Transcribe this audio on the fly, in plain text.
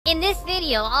In this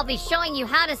video, I'll be showing you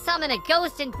how to summon a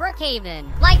ghost in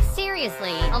Brookhaven. Like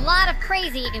seriously, a lot of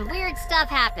crazy and weird stuff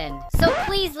happened. So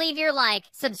please leave your like,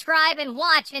 subscribe, and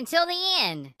watch until the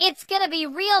end. It's gonna be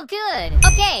real good.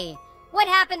 Okay, what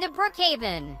happened to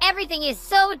Brookhaven? Everything is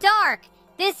so dark.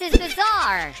 This is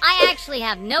bizarre. I actually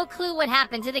have no clue what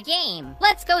happened to the game.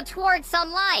 Let's go towards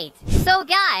some light. So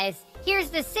guys, here's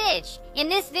the sitch. In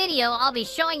this video, I'll be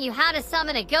showing you how to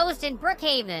summon a ghost in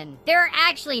Brookhaven. There are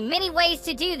actually many ways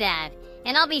to do that,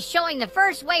 and I'll be showing the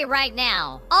first way right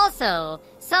now. Also,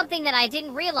 something that I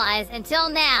didn't realize until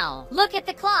now. Look at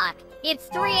the clock. It's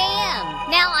 3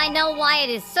 a.m. Now I know why it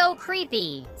is so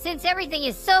creepy. Since everything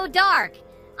is so dark,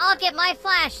 I'll get my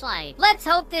flashlight. Let's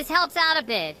hope this helps out a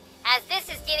bit, as this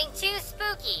is getting too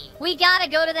spooky. We gotta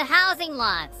go to the housing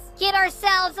lots. Get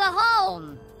ourselves a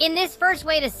home. In this first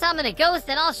way to summon a ghost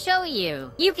that I'll show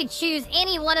you, you can choose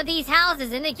any one of these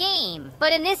houses in the game.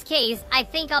 But in this case, I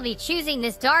think I'll be choosing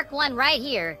this dark one right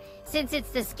here, since it's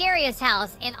the scariest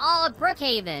house in all of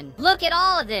Brookhaven. Look at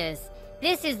all of this.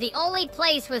 This is the only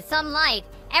place with some light.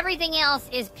 Everything else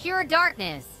is pure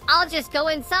darkness. I'll just go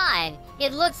inside.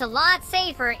 It looks a lot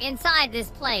safer inside this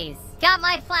place. Got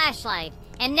my flashlight.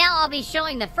 And now I'll be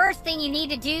showing the first thing you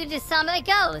need to do to summon a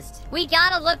ghost. We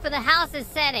gotta look for the house's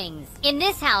settings. In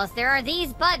this house, there are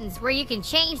these buttons where you can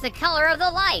change the color of the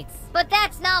lights. But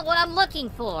that's not what I'm looking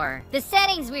for. The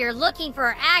settings we are looking for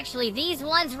are actually these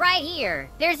ones right here.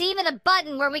 There's even a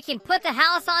button where we can put the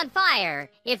house on fire.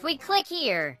 If we click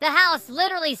here, the house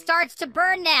literally starts to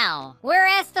burn now.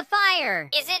 Where's the fire?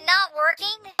 Is it not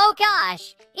working? Oh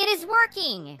gosh, it is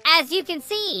working. As you can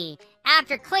see,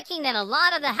 after clicking that, a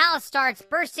lot of the house starts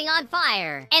bursting on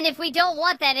fire. And if we don't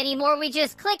want that anymore, we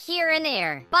just click here and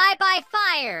there. Bye-bye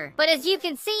fire. But as you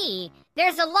can see,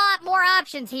 there's a lot more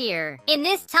options here. In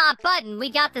this top button,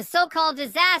 we got the so-called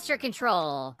disaster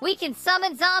control. We can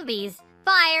summon zombies,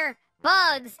 fire,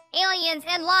 bugs, aliens,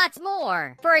 and lots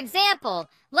more. For example,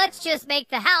 let's just make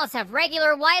the house have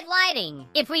regular white lighting.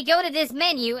 If we go to this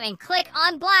menu and click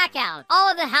on blackout,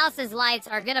 all of the house's lights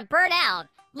are gonna burn out.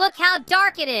 Look how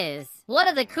dark it is. One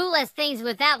of the coolest things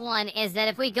with that one is that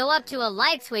if we go up to a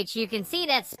light switch, you can see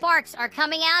that sparks are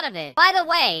coming out of it. By the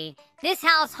way, this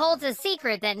house holds a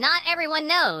secret that not everyone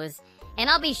knows, and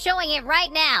I'll be showing it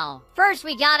right now. First,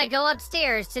 we gotta go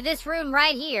upstairs to this room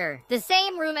right here, the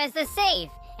same room as the safe.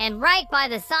 And right by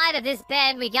the side of this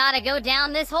bed, we gotta go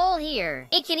down this hole here.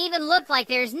 It can even look like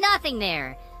there's nothing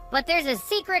there, but there's a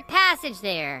secret passage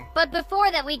there. But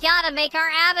before that, we gotta make our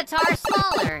avatar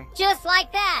smaller. Just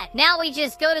like that. Now we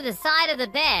just go to the side of the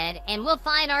bed, and we'll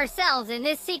find ourselves in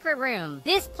this secret room.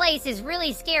 This place is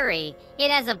really scary.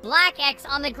 It has a black X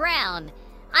on the ground.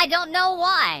 I don't know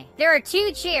why. There are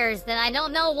 2 chairs that I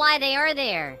don't know why they are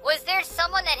there. Was there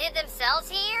someone that hid themselves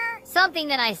here? Something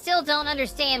that I still don't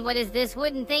understand. What is this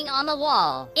wooden thing on the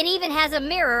wall? It even has a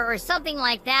mirror or something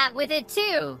like that with it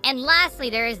too. And lastly,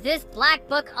 there is this black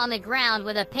book on the ground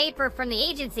with a paper from the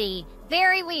agency.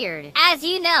 Very weird. As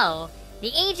you know,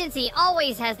 the agency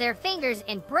always has their fingers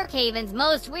in Brookhaven's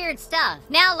most weird stuff.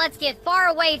 Now let's get far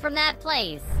away from that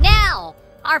place. Now!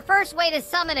 Our first way to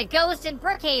summon a ghost in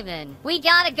Brookhaven. We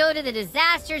gotta go to the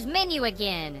disasters menu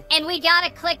again. And we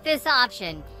gotta click this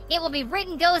option. It will be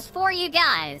written ghost for you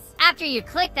guys. After you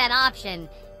click that option,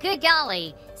 good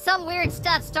golly, some weird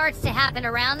stuff starts to happen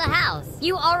around the house.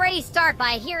 You already start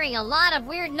by hearing a lot of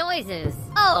weird noises.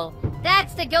 Oh,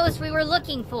 that's the ghost we were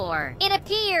looking for. It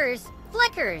appears,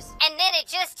 flickers, and then it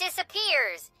just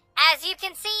disappears. As you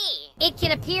can see, it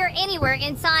can appear anywhere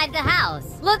inside the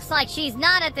house. Looks like she's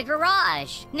not at the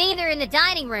garage, neither in the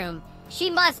dining room.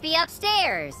 She must be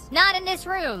upstairs, not in this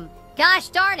room. Gosh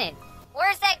darn it,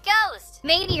 where's that ghost?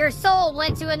 Maybe her soul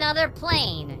went to another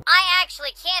plane. I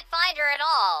actually can't find her at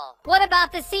all. What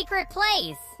about the secret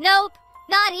place? Nope,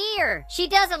 not here. She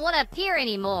doesn't want to appear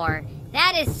anymore.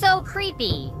 That is so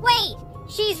creepy. Wait,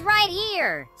 she's right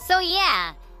here. So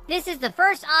yeah, this is the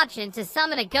first option to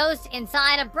summon a ghost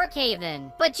inside of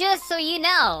Brookhaven. But just so you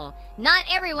know, not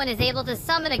everyone is able to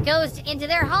summon a ghost into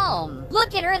their home.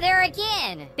 Look at her there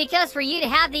again. Because for you to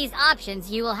have these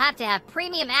options, you will have to have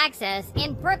premium access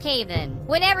in Brookhaven.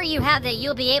 Whenever you have that,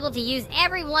 you'll be able to use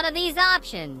every one of these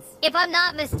options. If I'm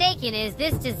not mistaken, is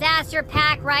this disaster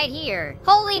pack right here.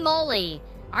 Holy moly.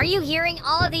 Are you hearing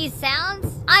all of these sounds?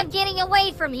 I'm getting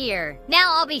away from here.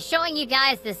 Now I'll be showing you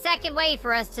guys the second way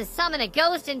for us to summon a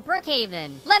ghost in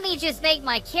Brookhaven. Let me just make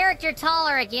my character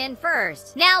taller again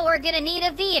first. Now we're gonna need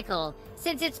a vehicle,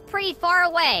 since it's pretty far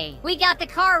away. We got the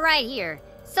car right here.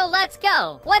 So let's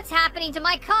go. What's happening to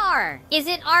my car? Is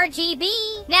it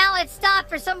RGB? Now it stopped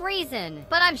for some reason,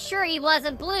 but I'm sure he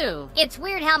wasn't blue. It's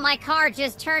weird how my car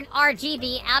just turned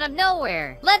RGB out of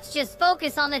nowhere. Let's just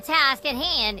focus on the task at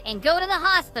hand and go to the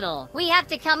hospital. We have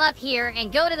to come up here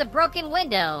and go to the broken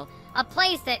window, a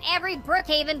place that every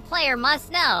Brookhaven player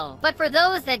must know. But for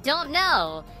those that don't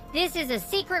know, this is a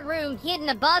secret room hidden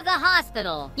above the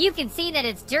hospital. You can see that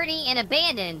it's dirty and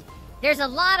abandoned. There's a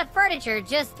lot of furniture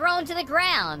just thrown to the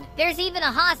ground. There's even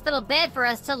a hospital bed for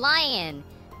us to lie in.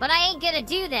 But I ain't gonna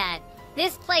do that.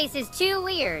 This place is too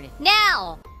weird.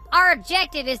 Now, our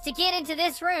objective is to get into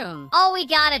this room. All we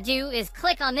gotta do is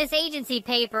click on this agency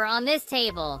paper on this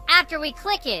table. After we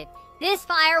click it, this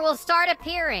fire will start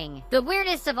appearing. The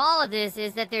weirdest of all of this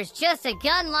is that there's just a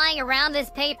gun lying around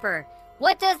this paper.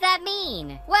 What does that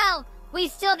mean? Well, we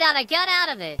still got a gun out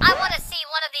of it. I want to see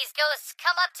one of these ghosts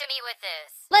come up to me with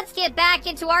this. Let's get back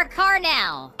into our car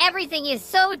now. Everything is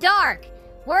so dark.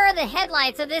 Where are the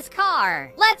headlights of this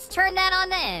car? Let's turn that on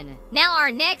then. Now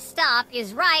our next stop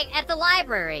is right at the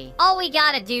library. All we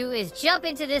gotta do is jump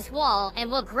into this wall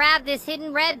and we'll grab this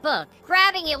hidden red book.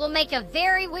 Grabbing it will make a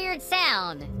very weird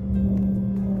sound.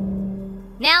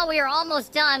 Now we are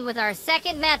almost done with our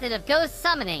second method of ghost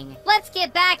summoning. Let's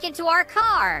get back into our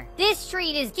car. This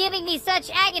street is giving me such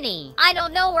agony. I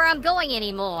don't know where I'm going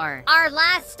anymore. Our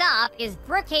last stop is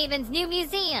Brookhaven's new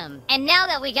museum. And now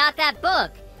that we got that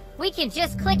book, we can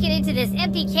just click it into this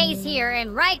empty case here,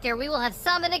 and right there we will have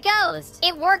summoned a ghost.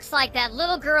 It works like that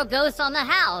little girl ghost on the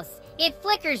house. It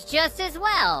flickers just as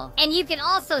well. And you can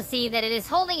also see that it is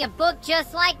holding a book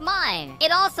just like mine.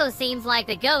 It also seems like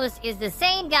the ghost is the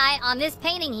same guy on this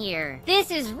painting here. This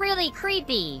is really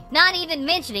creepy. Not even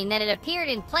mentioning that it appeared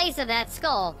in place of that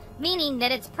skull, meaning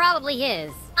that it's probably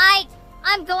his.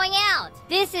 I'm going out.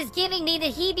 This is giving me the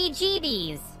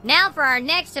heebie-jeebies. Now for our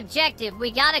next objective,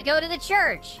 we gotta go to the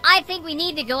church. I think we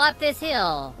need to go up this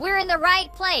hill. We're in the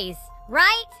right place,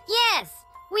 right? Yes!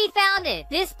 We found it!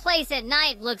 This place at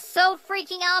night looks so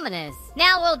freaking ominous.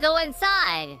 Now we'll go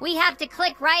inside. We have to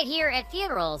click right here at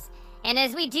funerals. And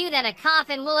as we do that, a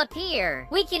coffin will appear.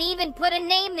 We can even put a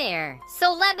name there.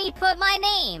 So let me put my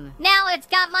name. Now it's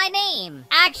got my name.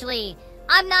 Actually,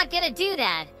 I'm not gonna do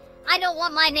that. I don't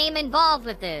want my name involved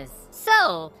with this.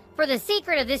 So, for the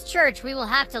secret of this church, we will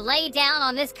have to lay down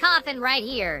on this coffin right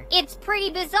here. It's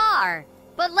pretty bizarre,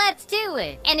 but let's do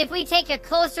it. And if we take a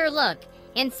closer look,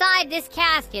 inside this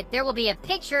casket, there will be a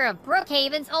picture of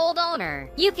Brookhaven's old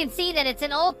owner. You can see that it's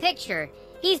an old picture.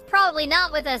 He's probably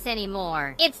not with us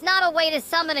anymore. It's not a way to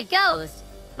summon a ghost,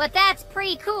 but that's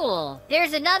pretty cool.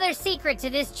 There's another secret to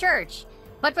this church,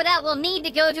 but for that we'll need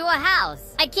to go to a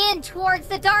house. Again, towards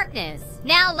the darkness.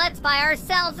 Now let's buy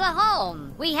ourselves a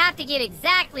home. We have to get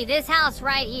exactly this house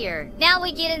right here. Now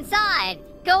we get inside.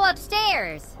 Go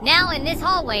upstairs. Now in this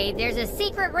hallway, there's a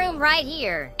secret room right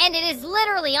here. And it is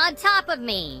literally on top of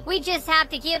me. We just have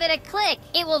to give it a click.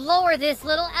 It will lower this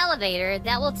little elevator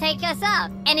that will take us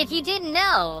up. And if you didn't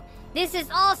know, this is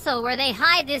also where they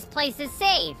hide this place's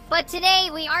safe. But today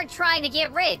we aren't trying to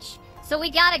get rich. So we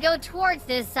gotta go towards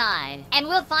this side. And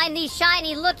we'll find these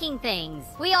shiny looking things.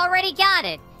 We already got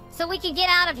it. So we can get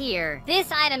out of here.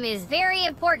 This item is very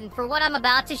important for what I'm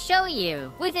about to show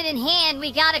you. With it in hand,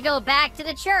 we gotta go back to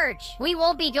the church. We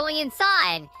won't be going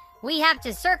inside. We have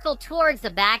to circle towards the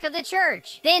back of the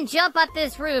church. Then jump up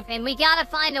this roof, and we gotta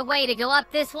find a way to go up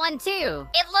this one too.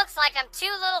 It looks like I'm too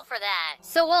little for that.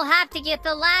 So we'll have to get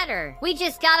the ladder. We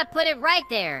just gotta put it right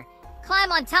there.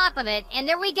 Climb on top of it, and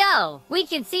there we go. We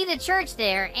can see the church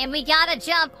there, and we gotta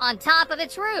jump on top of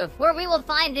its roof, where we will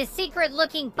find this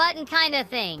secret-looking button kind of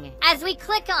thing. As we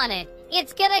click on it,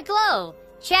 it's gonna glow.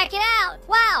 Check it out!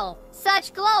 Wow!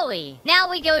 Such glowy! Now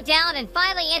we go down and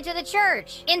finally enter the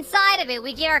church. Inside of it,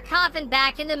 we get our coffin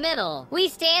back in the middle. We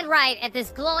stand right at this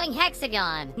glowing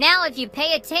hexagon. Now if you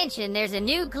pay attention, there's a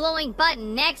new glowing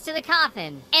button next to the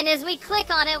coffin. And as we click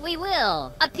on it, we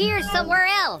will appear somewhere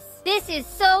else. This is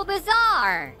so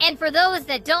bizarre! And for those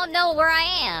that don't know where I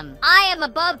am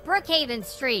above Brookhaven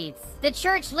streets. The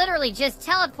church literally just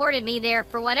teleported me there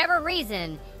for whatever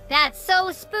reason. That's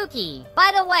so spooky.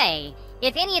 By the way,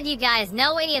 if any of you guys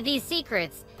know any of these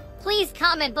secrets, please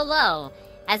comment below,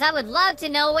 as I would love to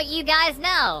know what you guys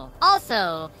know.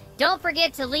 Also, don't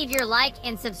forget to leave your like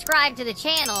and subscribe to the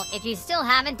channel if you still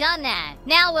haven't done that.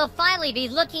 Now we'll finally be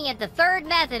looking at the third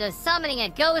method of summoning a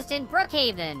ghost in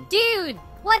Brookhaven. Dude,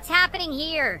 what's happening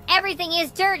here? Everything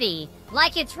is dirty,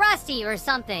 like it's rusty or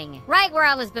something. Right where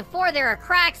I was before, there are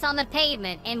cracks on the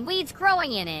pavement and weeds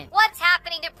growing in it. What's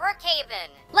happening to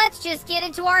Brookhaven? Let's just get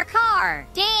into our car.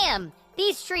 Damn!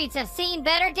 These streets have seen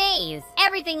better days.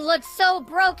 Everything looks so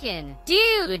broken.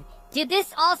 Dude, Did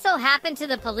this also happen to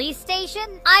the police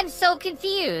station? I'm so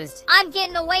confused. I'm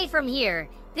getting away from here.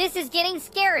 This is getting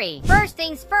scary. First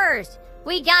things first,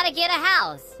 we gotta get a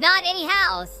house. Not any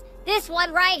house. This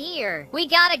one right here. We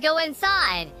gotta go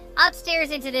inside.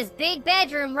 Upstairs into this big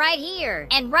bedroom right here.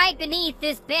 And right beneath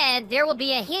this bed, there will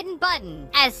be a hidden button.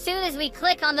 As soon as we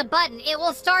click on the button, it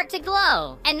will start to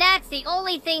glow. And that's the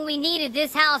only thing we needed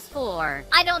this house for.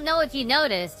 I don't know if you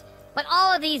noticed, but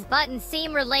all of these buttons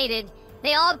seem related.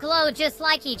 They all glow just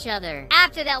like each other.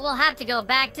 After that, we'll have to go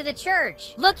back to the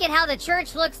church. Look at how the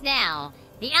church looks now.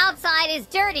 The outside is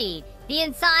dirty. The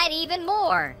inside even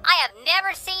more. I have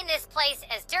never seen this place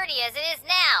as dirty as it is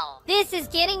now. This is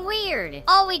getting weird.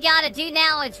 All we gotta do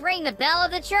now is ring the bell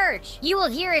of the church. You will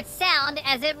hear its sound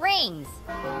as it rings.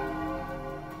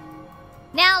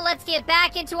 Now let's get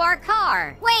back into our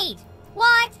car. Wait,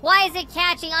 what? Why is it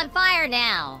catching on fire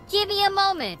now? Give me a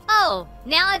moment. Oh,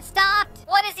 now it stopped?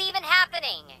 What is even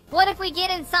happening? What if we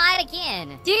get inside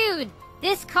again? Dude,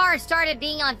 this car started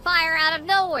being on fire out of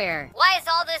nowhere. Why is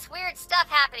all this weird stuff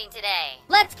happening today?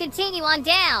 Let's continue on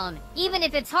down, even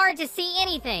if it's hard to see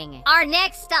anything. Our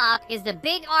next stop is the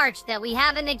big arch that we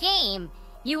have in the game.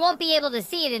 You won't be able to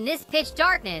see it in this pitch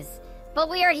darkness, but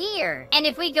we are here. And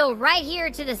if we go right here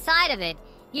to the side of it,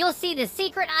 you'll see the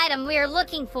secret item we are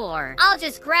looking for. I'll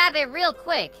just grab it real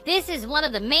quick. This is one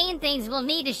of the main things we'll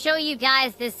need to show you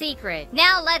guys the secret.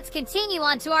 Now let's continue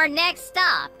on to our next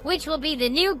stop, which will be the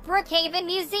new Brookhaven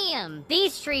Museum.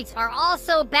 These streets are all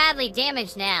so badly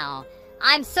damaged now.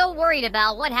 I'm so worried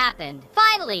about what happened.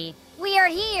 Finally, we are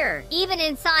here. Even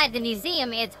inside the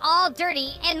museum, it's all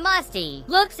dirty and musty.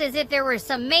 Looks as if there were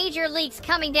some major leaks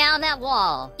coming down that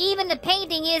wall. Even the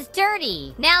painting is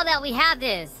dirty. Now that we have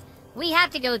this, we have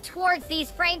to go towards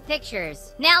these framed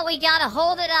pictures. Now we gotta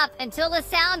hold it up until the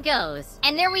sound goes.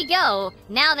 And there we go.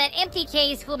 Now that empty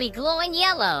case will be glowing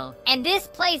yellow. And this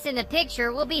place in the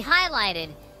picture will be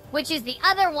highlighted, which is the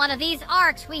other one of these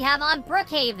arcs we have on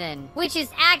Brookhaven, which is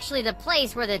actually the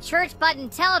place where the church button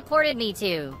teleported me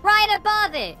to. Right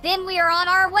above it. Then we are on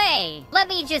our way. Let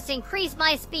me just increase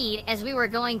my speed as we were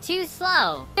going too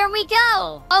slow. There we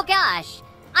go. Oh gosh,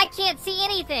 I can't see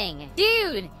anything.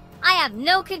 Dude, I have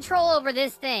no control over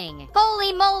this thing.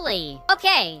 Holy moly.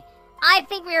 Okay, I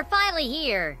think we are finally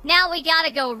here. Now we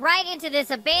gotta go right into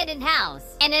this abandoned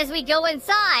house. And as we go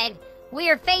inside, we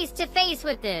are face to face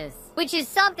with this, which is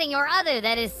something or other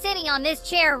that is sitting on this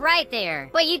chair right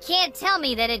there. But you can't tell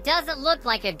me that it doesn't look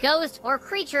like a ghost or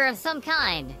creature of some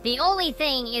kind. The only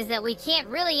thing is that we can't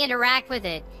really interact with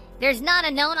it. There's not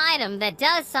a known item that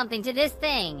does something to this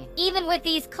thing. Even with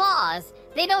these claws,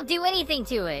 they don't do anything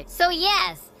to it. So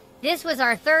yes, this was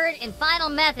our third and final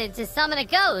method to summon a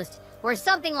ghost or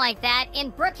something like that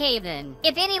in Brookhaven.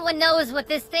 If anyone knows what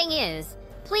this thing is,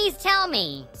 please tell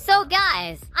me. So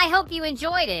guys, I hope you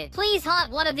enjoyed it. Please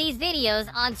haunt one of these videos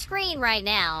on screen right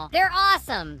now. They're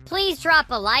awesome. Please drop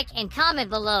a like and comment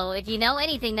below if you know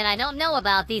anything that I don't know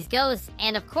about these ghosts.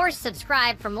 And of course,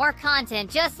 subscribe for more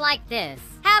content just like this.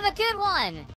 Have a good one.